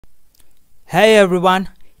Hey everyone,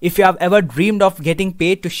 if you have ever dreamed of getting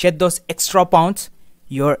paid to shed those extra pounds,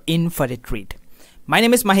 you're in for a treat. My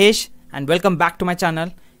name is Mahesh and welcome back to my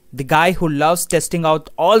channel, the guy who loves testing out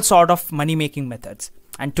all sort of money making methods.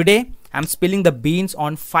 And today I'm spilling the beans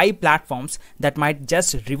on 5 platforms that might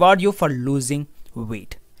just reward you for losing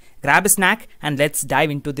weight. Grab a snack and let's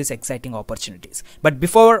dive into these exciting opportunities. But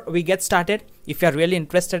before we get started, if you're really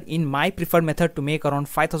interested in my preferred method to make around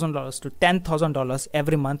 $5,000 to $10,000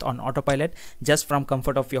 every month on autopilot just from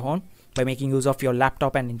comfort of your home by making use of your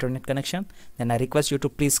laptop and internet connection, then I request you to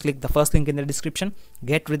please click the first link in the description,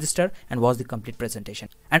 get registered and watch the complete presentation.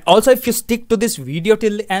 And also if you stick to this video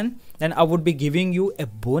till the end, then I would be giving you a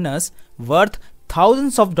bonus worth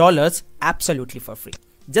thousands of dollars absolutely for free.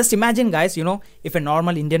 Just imagine guys, if a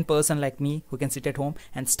normal Indian person like me who can sit at home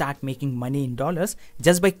and start making money in dollars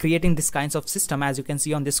just by creating this kinds of system as you can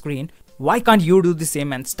see on the screen, why can't you do the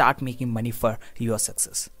same and start making money for your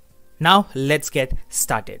success? Now let's get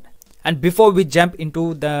started. And before we jump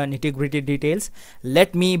into the nitty-gritty details,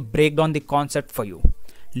 let me break down the concept for you.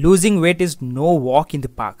 Losing weight is no walk in the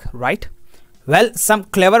park, right? Well, some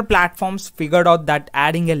clever platforms figured out that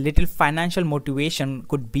adding a little financial motivation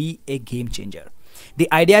could be a game changer.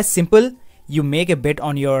 The idea is simple. You make a bet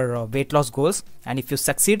on your weight loss goals, and if you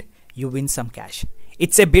succeed, you win some cash.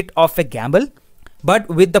 It's a bit of a gamble, but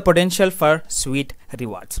with the potential for sweet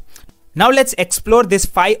rewards. Now let's explore these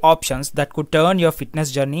 5 options that could turn your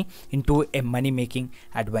fitness journey into a money-making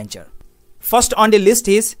adventure. First on the list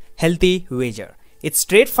is HealthyWager. It's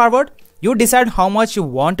straightforward. You decide how much you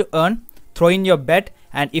want to earn, throw in your bet,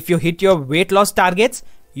 and if you hit your weight loss targets,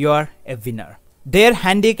 you're a winner. Their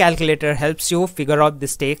handy calculator helps you figure out the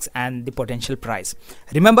stakes and the potential price.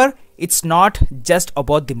 Remember, it's not just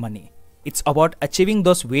about the money. It's about achieving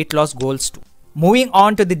those weight loss goals too. Moving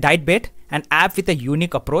on to the DietBet, an app with a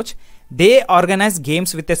unique approach. They organize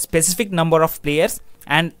games with a specific number of players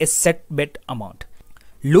and a set bet amount.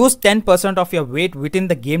 Lose 10% of your weight within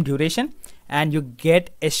the game duration and you get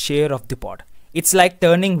a share of the pot. It's like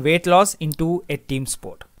turning weight loss into a team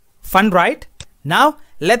sport. Fun, right? Now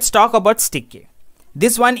let's talk about StickK.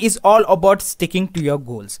 This one is all about sticking to your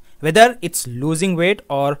goals, whether it's losing weight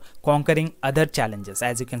or conquering other challenges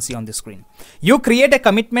as you can see on the screen. You create a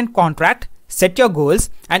commitment contract, set your goals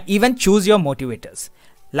and even choose your motivators,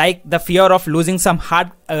 like the fear of losing some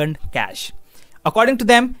hard-earned cash. According to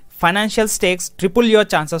them, financial stakes triple your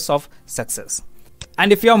chances of success.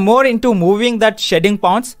 And if you're more into moving that shedding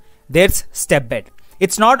pounds, there's StickK.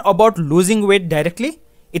 It's not about losing weight directly.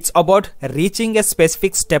 It's about reaching a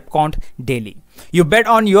specific step count daily. You bet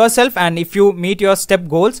on yourself and if you meet your step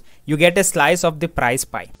goals, you get a slice of the prize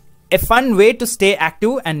pie. A fun way to stay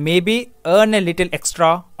active and maybe earn a little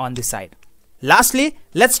extra on the side. Lastly,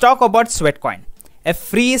 let's talk about Sweatcoin, a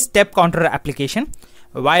free step counter application.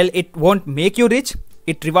 While it won't make you rich,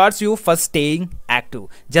 it rewards you for staying active.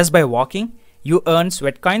 Just by walking, you earn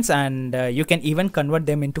Sweatcoins and you can even convert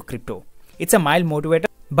them into crypto. It's a mild motivator,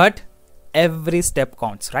 but every step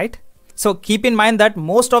counts, right? So keep in mind that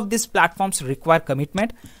most of these platforms require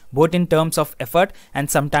commitment, both in terms of effort and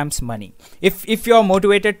sometimes money. If you're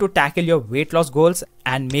motivated to tackle your weight loss goals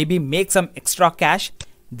and maybe make some extra cash,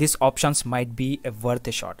 these options might be worth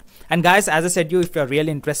a shot. And guys, as I said if you're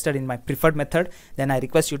really interested in my preferred method, then I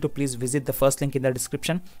request you to please visit the first link in the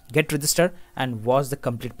description, get registered and watch the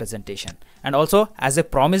complete presentation. And also, as I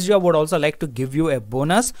promised you, I would also like to give you a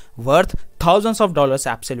bonus worth thousands of dollars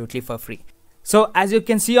absolutely for free. So as you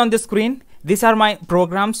can see on the screen, these are my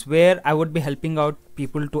programs where I would be helping out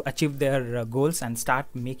people to achieve their goals and start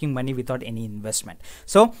making money without any investment.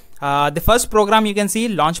 So the first program you can see,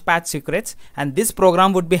 Launchpad Secrets, and this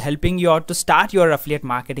program would be helping you out to start your affiliate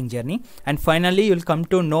marketing journey, and finally you'll come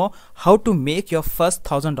to know how to make your first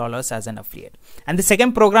 $1,000 as an affiliate. And the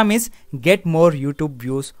second program is Get More YouTube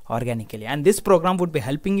Views Organically, and this program would be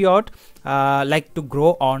helping you out like to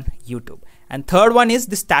grow on YouTube. And third one is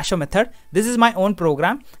the Stasho method. This is my own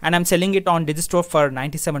program and I'm selling it on Digistore for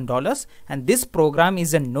 $97. And this program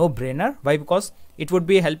is a no-brainer. Why? Because it would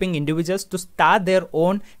be helping individuals to start their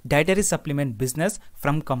own dietary supplement business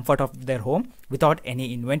from comfort of their home without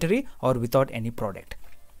any inventory or without any product.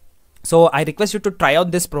 So I request you to try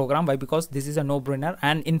out this program. Why? Because this is a no-brainer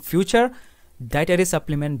and in future, dietary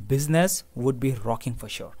supplement business would be rocking for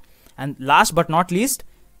sure. And last but not least,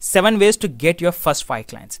 7 ways to get your first 5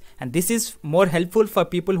 clients, and this is more helpful for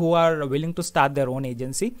people who are willing to start their own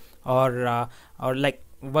agency or like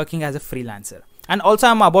working as a freelancer. And also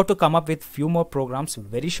I'm about to come up with few more programs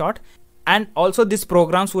very short, and also these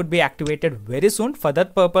programs would be activated very soon. For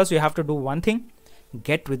that purpose you have to do one thing: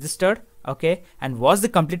 get registered, okay, and watch the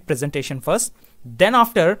complete presentation first. Then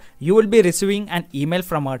after, you will be receiving an email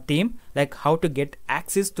from our team like how to get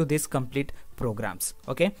access to these complete programs.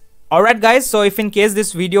 Okay. Alright guys, so if in case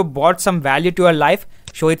this video brought some value to your life,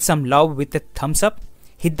 show it some love with a thumbs up.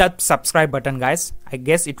 Hit that subscribe button guys. I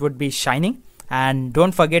guess it would be shining. And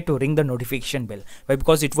don't forget to ring the notification bell,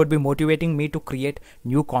 because it would be motivating me to create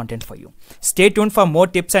new content for you. Stay tuned for more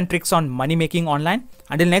tips and tricks on money making online.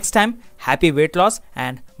 Until next time, happy weight loss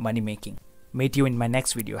and money making. Meet you in my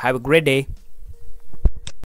next video. Have a great day.